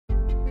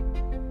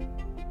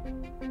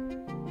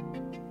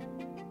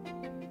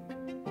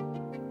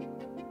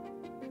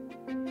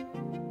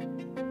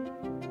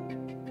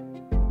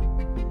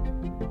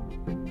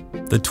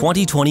The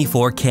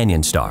 2024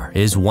 Canyon Star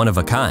is one of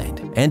a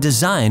kind and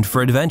designed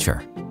for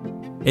adventure.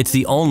 It's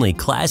the only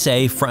Class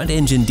A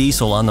front-engine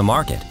diesel on the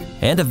market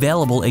and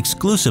available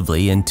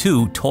exclusively in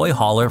 2 toy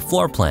hauler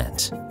floor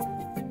plans.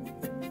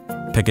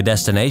 Pick a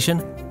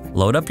destination,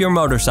 load up your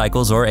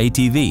motorcycles or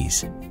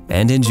ATVs,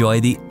 and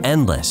enjoy the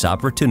endless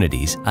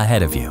opportunities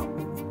ahead of you.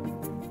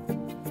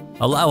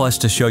 Allow us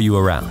to show you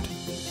around.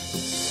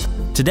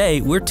 Today,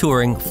 we're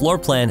touring floor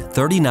plan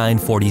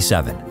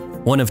 3947,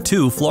 one of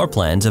 2 floor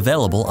plans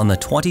available on the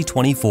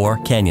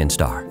 2024 Canyon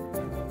Star.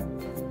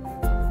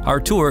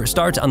 Our tour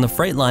starts on the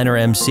Freightliner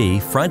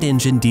MC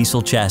front-engine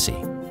diesel chassis.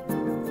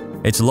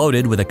 It's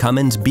loaded with a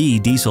Cummins B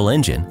diesel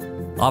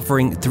engine,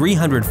 offering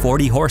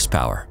 340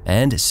 horsepower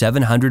and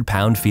 700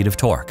 pound-feet of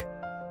torque.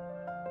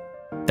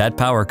 That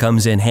power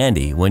comes in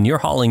handy when you're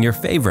hauling your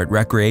favorite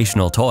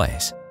recreational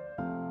toys.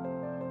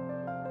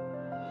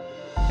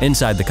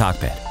 Inside the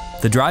cockpit,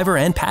 the driver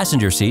and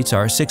passenger seats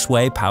are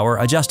 6-way power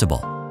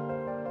adjustable.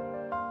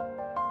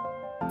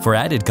 For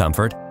added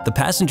comfort, the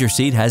passenger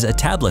seat has a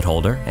tablet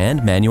holder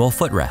and manual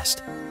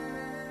footrest.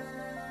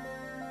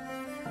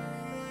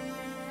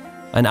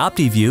 An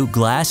OptiView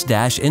glass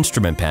dash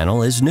instrument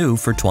panel is new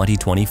for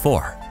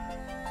 2024.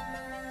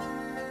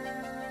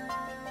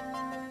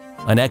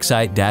 An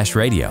Excite dash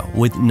radio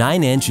with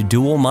 9-inch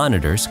dual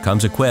monitors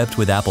comes equipped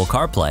with Apple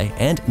CarPlay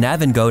and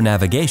Nav & Go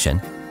navigation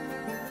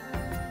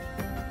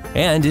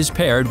and is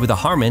paired with a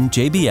Harman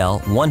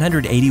JBL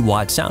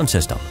 180-watt sound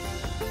system.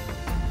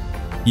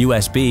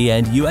 USB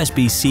and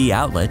USB-C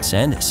outlets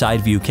and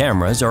side view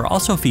cameras are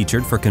also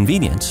featured for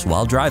convenience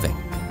while driving.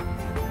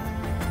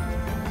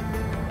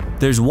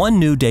 There's one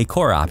new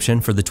decor option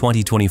for the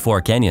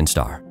 2024 Canyon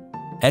Star,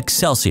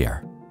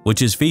 Excelsior,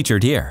 which is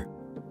featured here.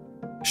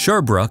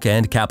 Sherbrooke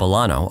and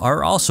Capilano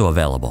are also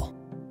available.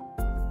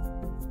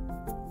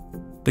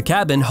 The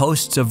cabin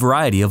hosts a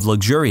variety of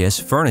luxurious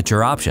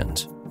furniture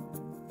options,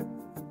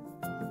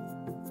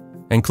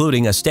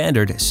 including a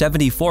standard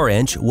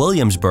 74-inch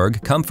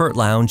Williamsburg Comfort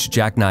Lounge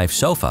jackknife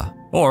sofa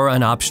or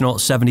an optional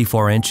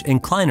 74-inch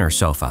incliner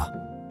sofa.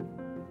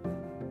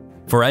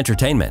 For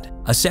entertainment,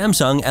 a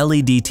Samsung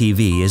LED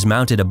TV is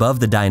mounted above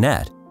the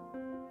dinette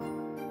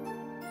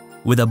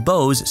with a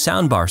Bose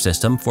soundbar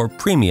system for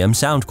premium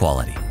sound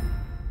quality.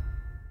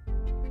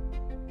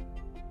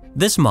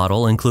 This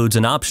model includes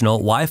an optional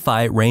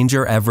Wi-Fi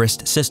Ranger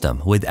Everest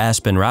system with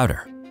Aspen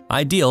router,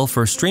 ideal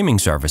for streaming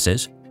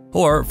services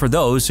or for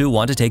those who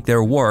want to take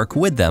their work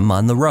with them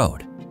on the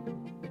road.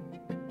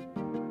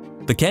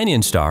 The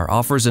Canyon Star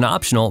offers an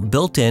optional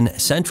built-in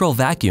central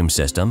vacuum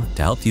system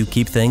to help you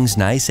keep things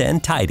nice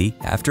and tidy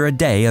after a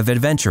day of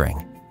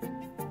adventuring.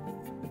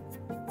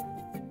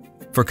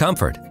 For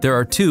comfort, there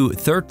are 2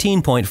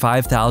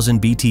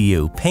 13,500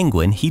 BTU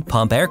Penguin heat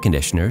pump air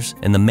conditioners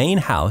in the main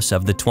house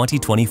of the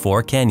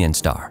 2024 Canyon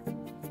Star.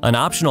 An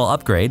optional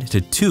upgrade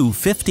to 2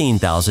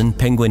 15,000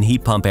 Penguin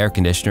heat pump air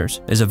conditioners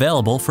is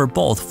available for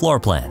both floor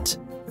plans.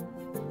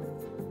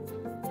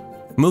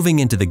 Moving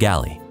into the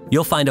galley,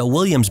 you'll find a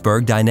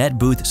Williamsburg dinette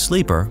booth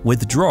sleeper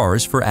with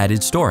drawers for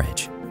added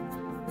storage.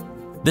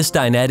 This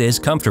dinette is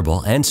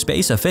comfortable and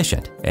space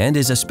efficient and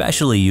is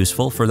especially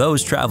useful for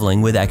those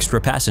traveling with extra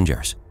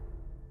passengers.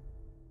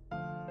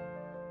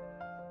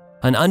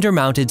 An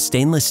undermounted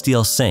stainless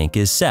steel sink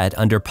is set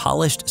under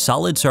polished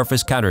solid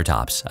surface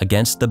countertops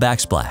against the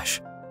backsplash.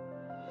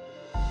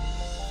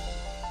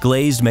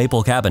 Glazed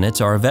maple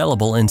cabinets are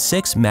available in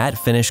 6 matte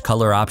finish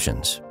color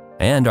options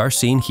and are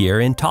seen here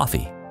in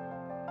toffee.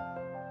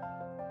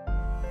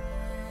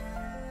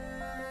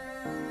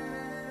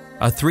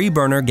 A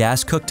 3-burner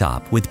gas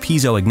cooktop with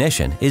piezo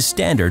ignition is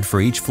standard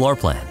for each floor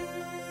plan.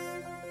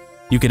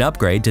 You can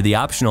upgrade to the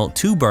optional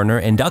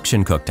 2-burner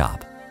induction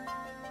cooktop.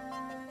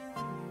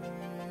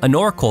 A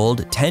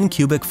Norcold 10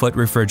 cubic foot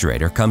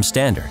refrigerator comes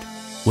standard,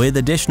 with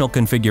additional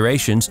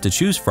configurations to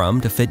choose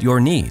from to fit your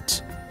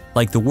needs,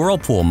 like the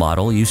Whirlpool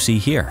model you see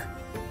here.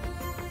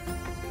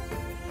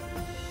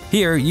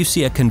 Here you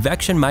see a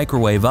convection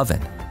microwave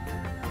oven.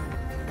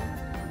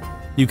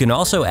 You can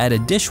also add a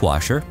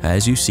dishwasher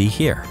as you see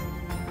here.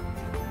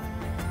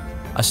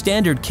 A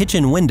standard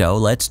kitchen window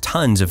lets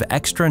tons of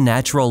extra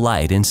natural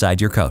light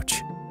inside your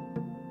coach.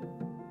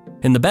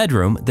 In the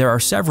bedroom, there are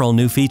several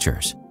new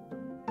features.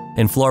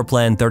 In floor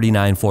plan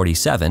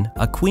 3947,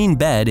 a queen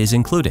bed is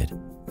included,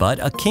 but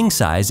a king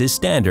size is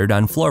standard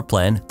on floor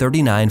plan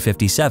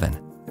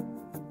 3957.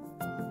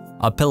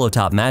 A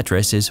pillow-top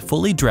mattress is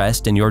fully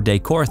dressed in your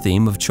decor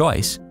theme of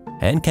choice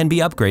and can be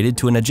upgraded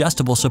to an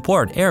adjustable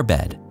support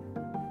airbed.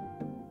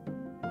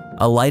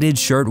 A lighted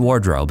shirt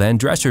wardrobe and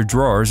dresser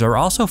drawers are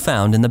also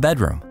found in the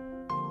bedroom.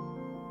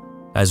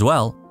 As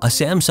well, a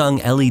Samsung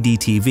LED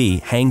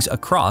TV hangs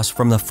across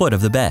from the foot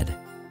of the bed.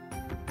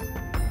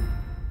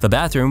 The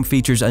bathroom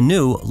features a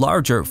new,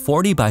 larger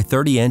 40 by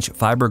 30-inch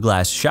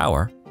fiberglass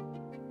shower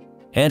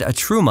and a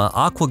Truma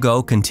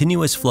AquaGo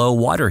continuous flow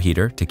water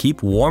heater to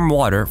keep warm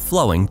water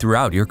flowing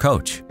throughout your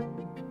coach.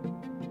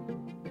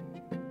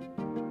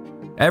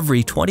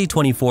 Every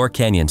 2024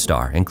 Canyon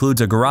Star includes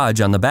a garage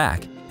on the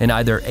back in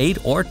either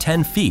 8 or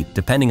 10 feet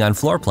depending on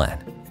floor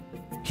plan.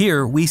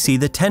 Here we see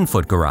the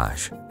 10-foot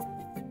garage.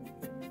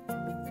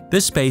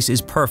 This space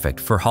is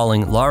perfect for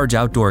hauling large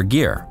outdoor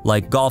gear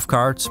like golf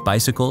carts,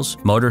 bicycles,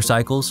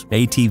 motorcycles,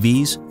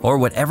 ATVs, or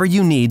whatever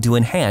you need to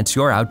enhance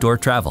your outdoor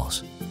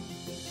travels.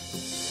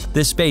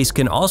 This space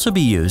can also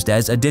be used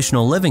as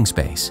additional living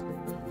space.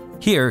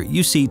 Here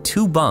you see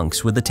 2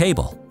 bunks with a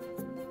table.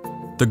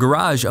 The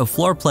garage of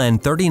floor plan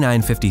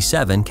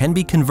 3957 can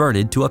be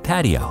converted to a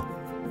patio.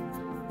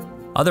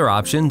 Other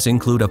options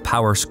include a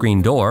power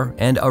screen door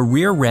and a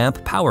rear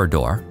ramp power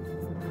door,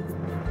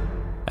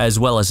 as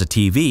well as a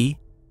TV,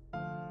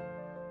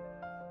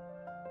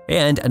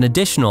 and an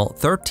additional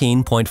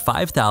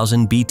 13.5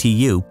 thousand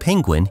BTU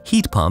Penguin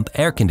heat pump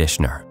air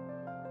conditioner.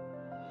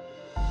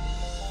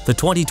 The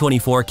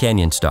 2024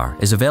 Canyon Star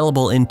is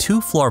available in 2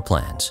 floor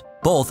plans,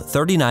 both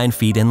 39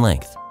 feet in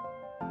length.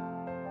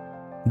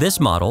 This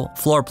model,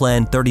 floor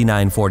plan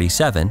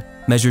 3947,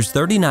 measures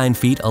 39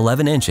 feet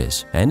 11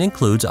 inches and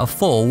includes a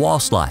full wall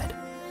slide.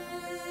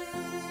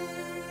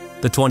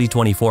 The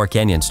 2024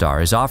 Canyon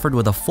Star is offered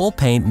with a full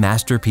paint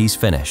masterpiece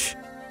finish.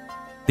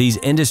 These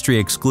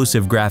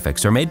industry-exclusive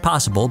graphics are made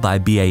possible by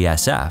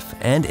BASF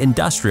and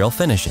industrial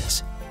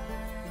finishes.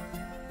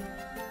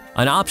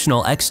 An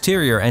optional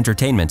exterior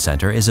entertainment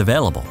center is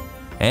available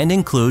and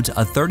includes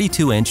a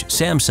 32-inch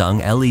Samsung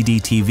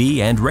LED TV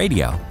and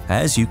radio,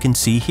 as you can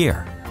see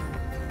here.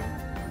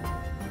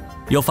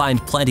 You'll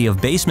find plenty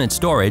of basement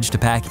storage to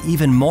pack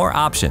even more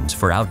options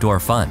for outdoor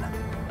fun.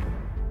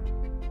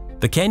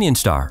 The Canyon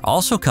Star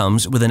also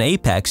comes with an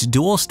Apex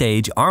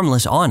dual-stage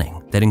armless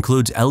awning that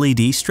includes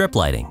LED strip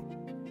lighting.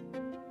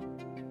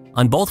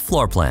 On both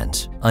floor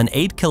plans, an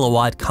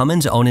 8-kilowatt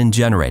Cummins Onan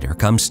generator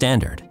comes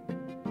standard.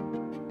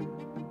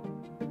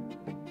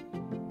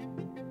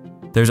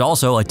 There's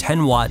also a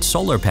 10-watt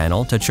solar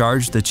panel to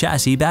charge the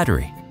chassis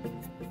battery.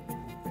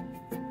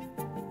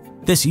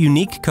 This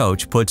unique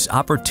coach puts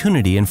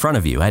opportunity in front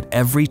of you at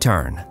every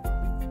turn.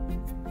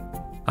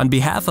 On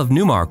behalf of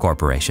Newmar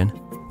Corporation,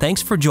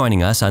 thanks for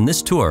joining us on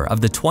this tour of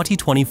the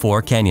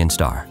 2024 Canyon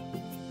Star.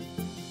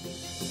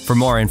 For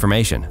more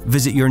information,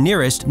 visit your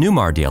nearest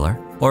Newmar dealer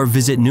or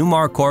visit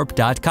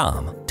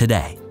newmarcorp.com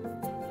today.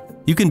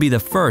 You can be the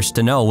first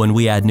to know when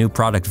we add new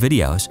product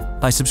videos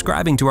by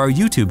subscribing to our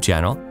YouTube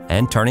channel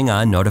and turning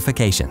on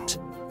notifications.